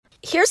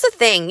Here's the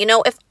thing,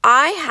 if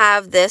I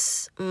have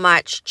this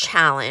much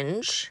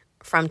challenge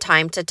from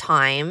time to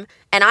time,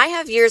 and I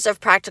have years of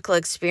practical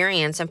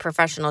experience in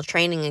professional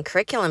training and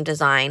curriculum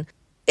design,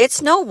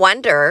 it's no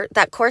wonder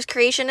that course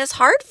creation is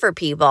hard for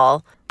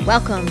people.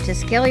 Welcome to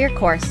Scale Your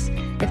Course.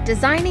 If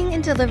designing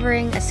and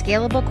delivering a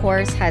scalable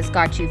course has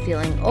got you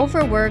feeling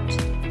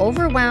overworked,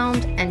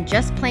 overwhelmed, and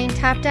just plain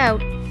tapped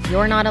out,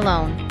 you're not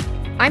alone.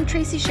 I'm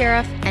Tracy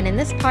Sheriff, and in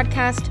this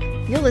podcast,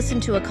 you'll listen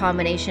to a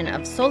combination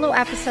of solo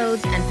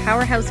episodes and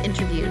powerhouse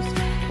interviews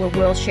where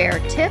we'll share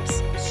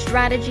tips,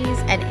 strategies,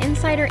 and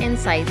insider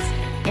insights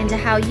into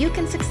how you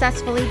can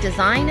successfully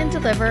design and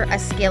deliver a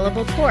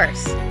scalable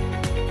course.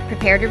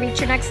 Prepare to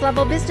reach your next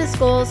level business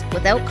goals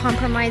without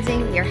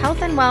compromising your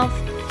health and wealth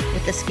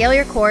with the Scale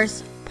Your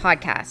Course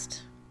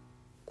podcast.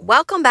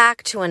 Welcome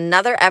back to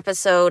another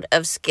episode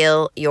of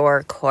Scale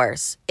Your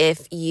Course.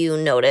 If you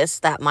notice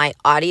that my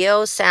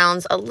audio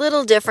sounds a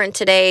little different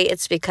today,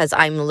 it's because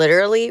I'm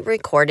literally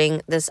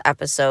recording this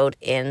episode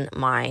in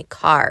my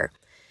car.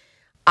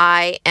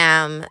 I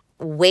am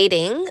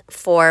waiting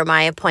for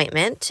my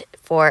appointment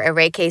for a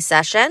Reiki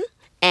session,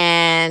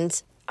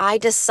 and I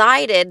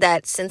decided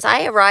that since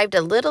I arrived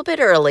a little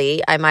bit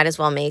early, I might as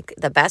well make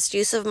the best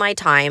use of my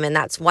time, and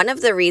that's one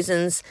of the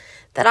reasons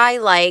that I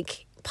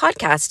like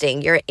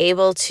podcasting. You're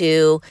able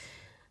to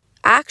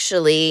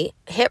actually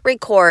hit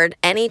record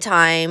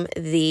anytime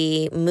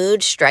the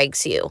mood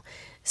strikes you.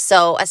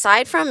 So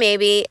aside from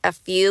maybe a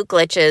few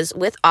glitches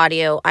with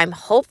audio, I'm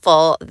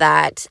hopeful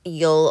that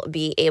you'll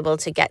be able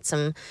to get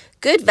some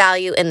good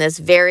value in this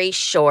very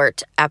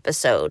short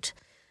episode.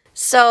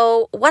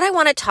 So what I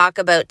want to talk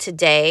about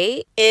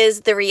today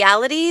is the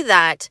reality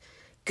that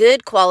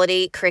good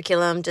quality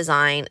curriculum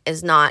design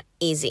is not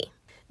easy.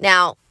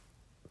 Now,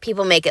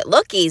 people make it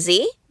look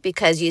easy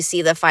because you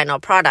see the final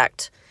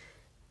product.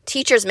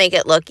 Teachers make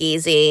it look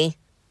easy.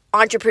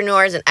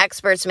 Entrepreneurs and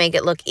experts make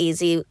it look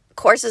easy.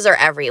 Courses are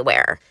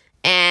everywhere.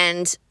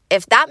 And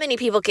if that many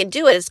people can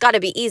do it, it's got to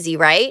be easy,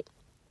 right?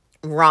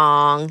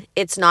 Wrong.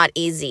 It's not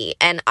easy.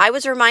 And I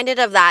was reminded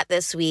of that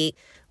this week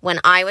when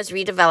I was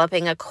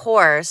redeveloping a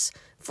course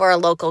for a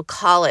local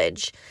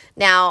college.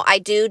 Now, I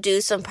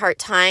do some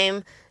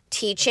part-time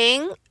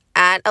teaching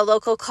at a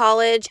local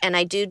college, and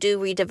I do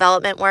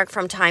redevelopment work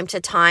from time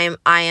to time.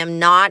 I am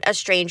not a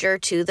stranger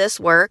to this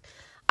work.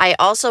 I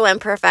also am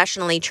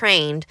professionally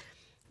trained.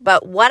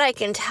 But what I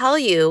can tell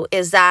you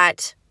is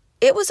that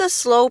it was a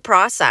slow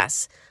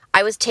process.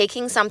 I was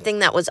taking something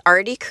that was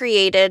already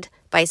created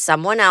by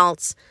someone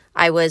else.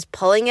 I was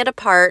pulling it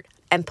apart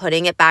and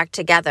putting it back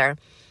together.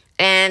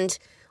 And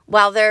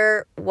while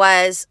there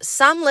was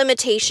some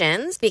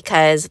limitations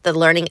because the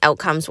learning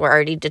outcomes were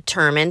already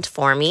determined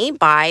for me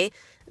by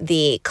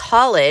the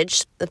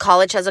college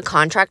has a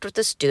contract with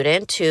the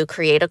student to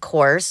create a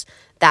course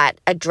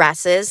that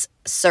addresses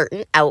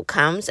certain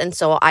outcomes. And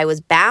so I was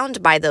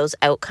bound by those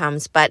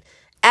outcomes, but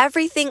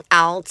everything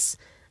else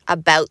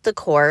about the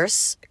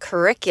course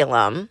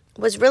curriculum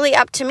was really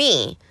up to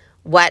me.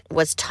 What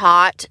was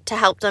taught to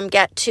help them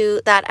get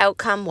to that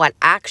outcome, what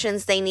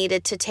actions they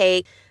needed to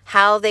take,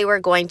 how they were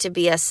going to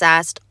be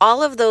assessed.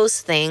 All of those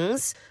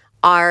things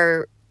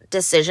are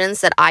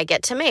decisions that I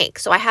get to make.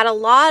 So I had a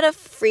lot of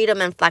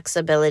freedom and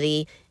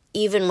flexibility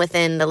even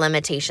within the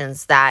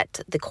limitations that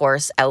the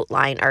course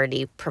outline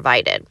already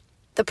provided.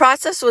 The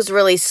process was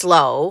really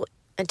slow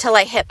until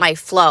I hit my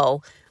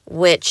flow,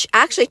 which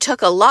actually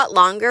took a lot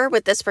longer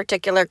with this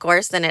particular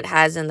course than it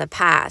has in the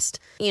past.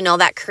 You know,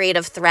 that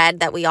creative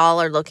thread that we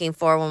all are looking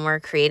for when we're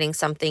creating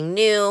something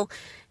new.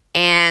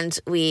 And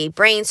we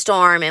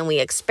brainstorm and we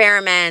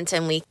experiment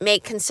and we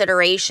make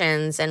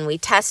considerations and we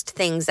test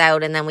things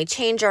out, and then we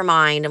change our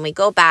mind and we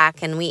go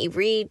back and we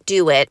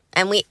redo it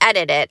and we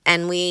edit it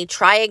and we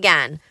try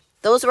again.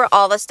 Those were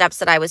all the steps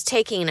that I was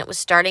taking, and it was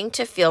starting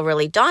to feel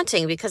really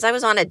daunting because I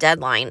was on a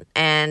deadline,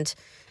 and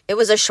it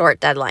was a short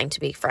deadline, to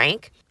be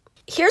frank.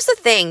 Here's the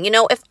thing,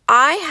 if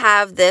I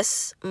have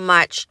this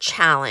much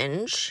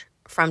challenge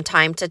from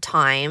time to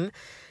time,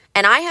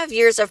 and I have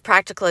years of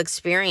practical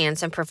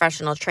experience in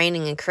professional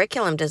training and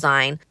curriculum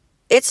design,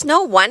 it's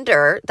no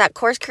wonder that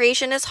course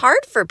creation is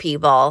hard for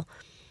people.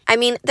 I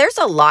mean, there's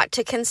a lot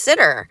to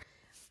consider.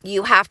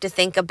 You have to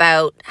think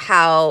about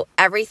how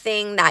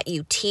everything that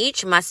you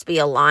teach must be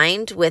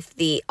aligned with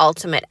the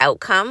ultimate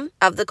outcome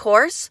of the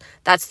course.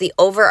 That's the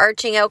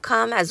overarching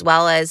outcome, as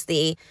well as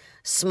the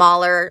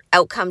smaller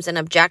outcomes and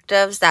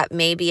objectives that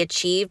may be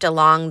achieved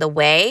along the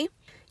way.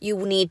 You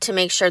need to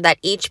make sure that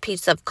each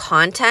piece of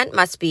content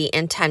must be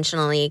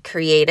intentionally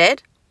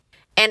created,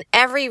 and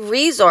every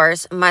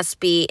resource must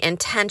be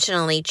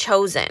intentionally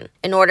chosen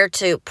in order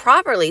to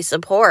properly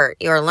support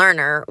your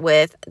learner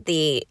with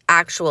the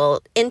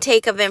actual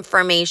intake of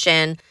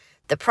information,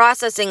 the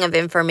processing of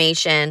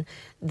information,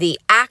 the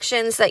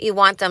actions that you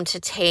want them to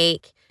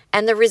take,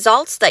 and the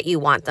results that you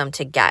want them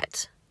to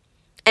get.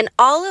 And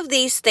all of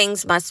these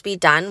things must be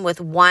done with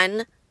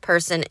one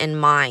person in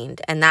mind,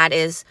 and that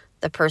is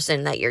the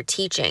person that you're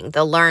teaching,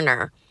 the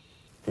learner.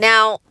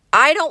 Now,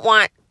 I don't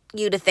want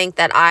you to think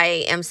that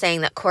I am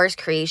saying that course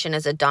creation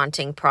is a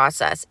daunting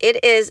process.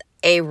 It is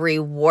a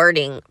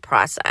rewarding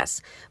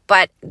process.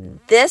 But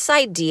this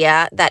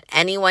idea that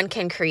anyone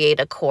can create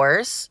a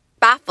course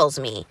baffles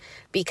me,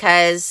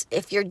 because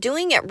if you're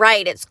doing it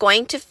right, it's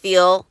going to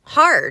feel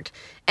hard.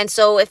 And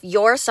so if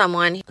you're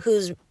someone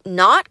who's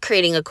not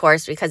creating a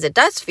course because it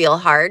does feel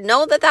hard,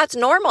 know that that's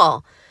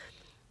normal.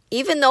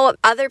 Even though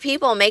other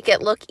people make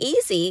it look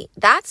easy,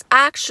 that's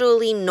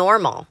actually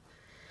normal.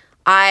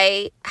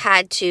 I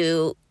had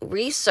to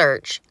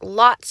research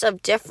lots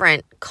of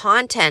different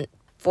content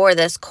for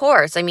this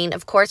course. I mean,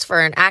 of course,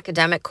 for an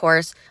academic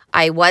course,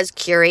 I was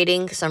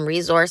curating some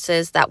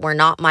resources that were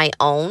not my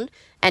own.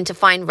 And to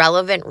find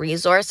relevant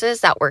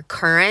resources that were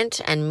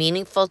current and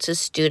meaningful to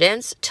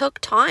students took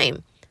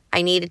time.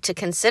 I needed to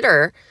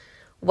consider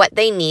what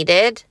they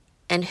needed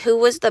and who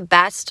was the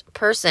best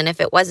person,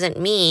 if it wasn't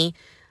me,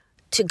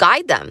 to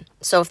guide them.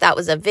 So if that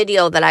was a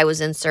video that I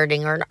was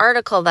inserting or an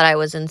article that I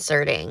was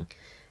inserting,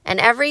 and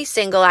every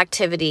single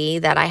activity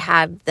that I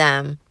had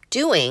them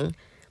doing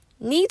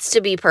needs to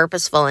be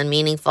purposeful and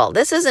meaningful.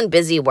 This isn't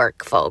busy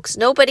work, folks.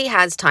 Nobody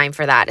has time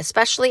for that,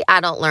 especially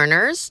adult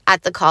learners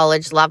at the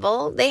college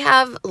level. They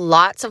have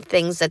lots of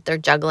things that they're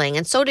juggling,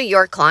 and so do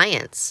your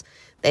clients.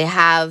 They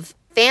have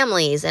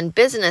families and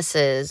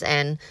businesses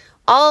and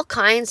all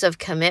kinds of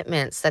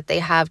commitments that they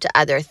have to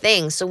other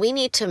things. So we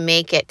need to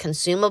make it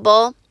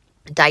consumable,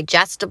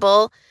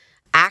 digestible,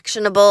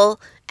 actionable,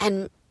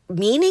 and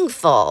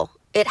meaningful.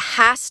 It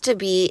has to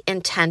be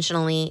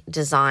intentionally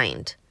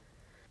designed.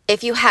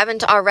 If you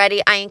haven't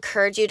already, I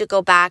encourage you to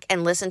go back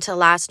and listen to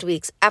last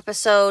week's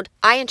episode.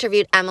 I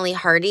interviewed Emily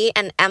Hardy,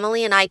 and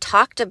Emily and I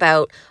talked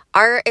about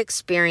our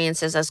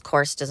experiences as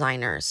course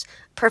designers,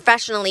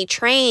 professionally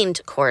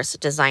trained course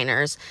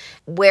designers,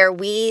 where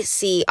we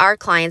see our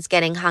clients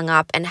getting hung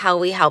up and how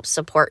we help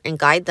support and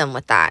guide them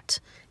with that.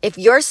 If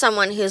you're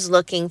someone who's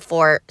looking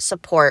for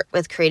support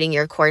with creating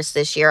your course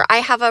this year, I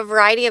have a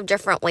variety of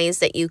different ways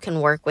that you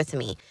can work with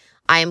me.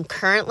 I am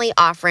currently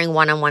offering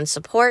one-on-one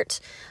support.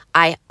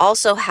 I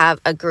also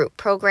have a group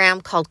program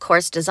called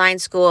Course Design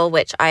School,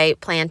 which I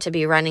plan to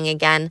be running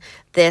again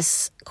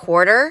this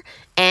quarter.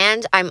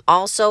 And I'm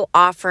also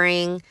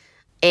offering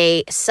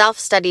a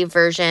self-study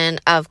version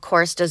of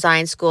Course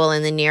Design School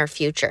in the near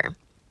future.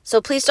 So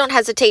please don't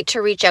hesitate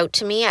to reach out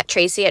to me at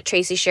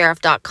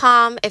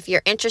tracy@tracysheriff.com if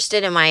you're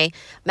interested in my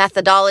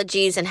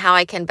methodologies and how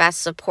I can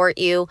best support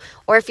you,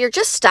 or if you're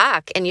just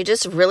stuck and you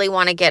just really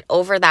want to get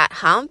over that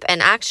hump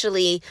and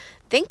actually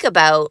think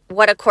about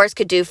what a course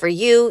could do for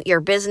you,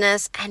 your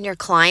business, and your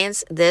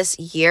clients this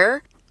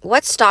year.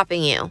 What's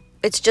stopping you?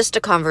 It's just a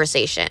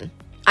conversation.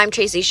 I'm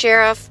Tracy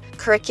Sheriff,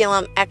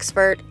 curriculum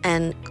expert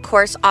and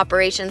course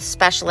operations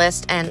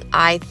specialist, and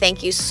I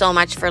thank you so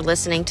much for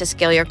listening to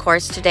Scale Your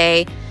Course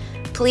today.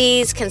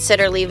 Please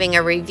consider leaving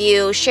a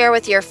review, share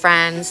with your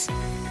friends.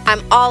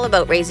 I'm all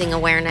about raising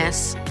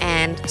awareness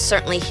and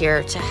certainly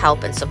here to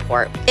help and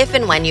support if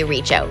and when you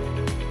reach out.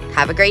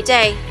 Have a great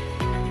day.